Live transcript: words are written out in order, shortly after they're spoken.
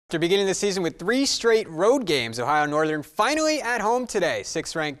After beginning the season with 3 straight road games, Ohio Northern finally at home today.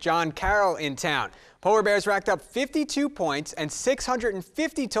 6th-ranked John Carroll in town. Polar Bears racked up 52 points and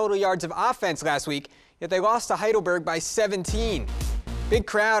 650 total yards of offense last week, yet they lost to Heidelberg by 17. Big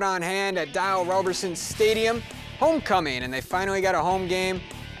crowd on hand at Dial Roberson Stadium. Homecoming, and they finally got a home game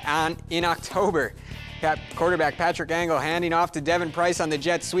in October. Quarterback Patrick Angle handing off to Devin Price on the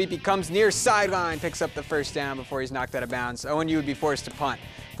jet sweep. He comes near sideline, picks up the first down before he's knocked out of bounds. ONU would be forced to punt.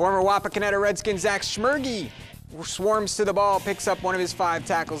 Former Wapakoneta Redskin Zach Schmergy swarms to the ball, picks up one of his 5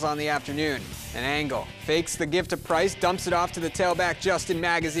 tackles on the afternoon. And Angle fakes the give to Price, dumps it off to the tailback Justin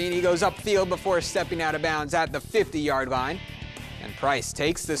Magazine. He goes upfield before stepping out of bounds at the 50-yard line. And Price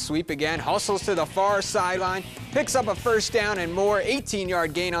takes the sweep again, hustles to the far sideline, picks up a first down and more,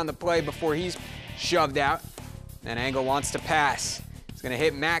 18-yard gain on the play before he's shoved out. And Angle wants to pass. He's going to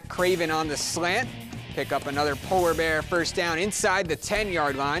hit Matt Craven on the slant, pick up another Polar Bear first down inside the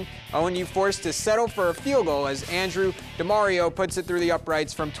 10-yard line. ONU forced to settle for a field goal as Andrew DeMario puts it through the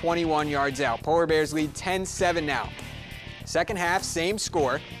uprights from 21 yards out. Polar Bears lead 10-7 now. Second half, same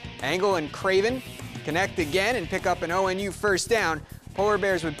score. Angle and Craven connect again and pick up an ONU first down. Polar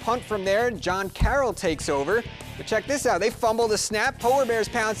Bears would punt from there. John Carroll takes over. But check this out. They fumble the snap. Polar Bears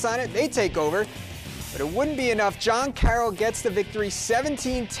pounce on it. They take over. But it wouldn't be enough. John Carroll gets the victory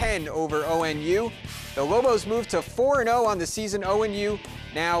 17-10 over ONU. The Lobos move to 4-0 on the season. ONU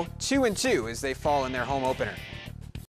now 2-2 as they fall in their home opener.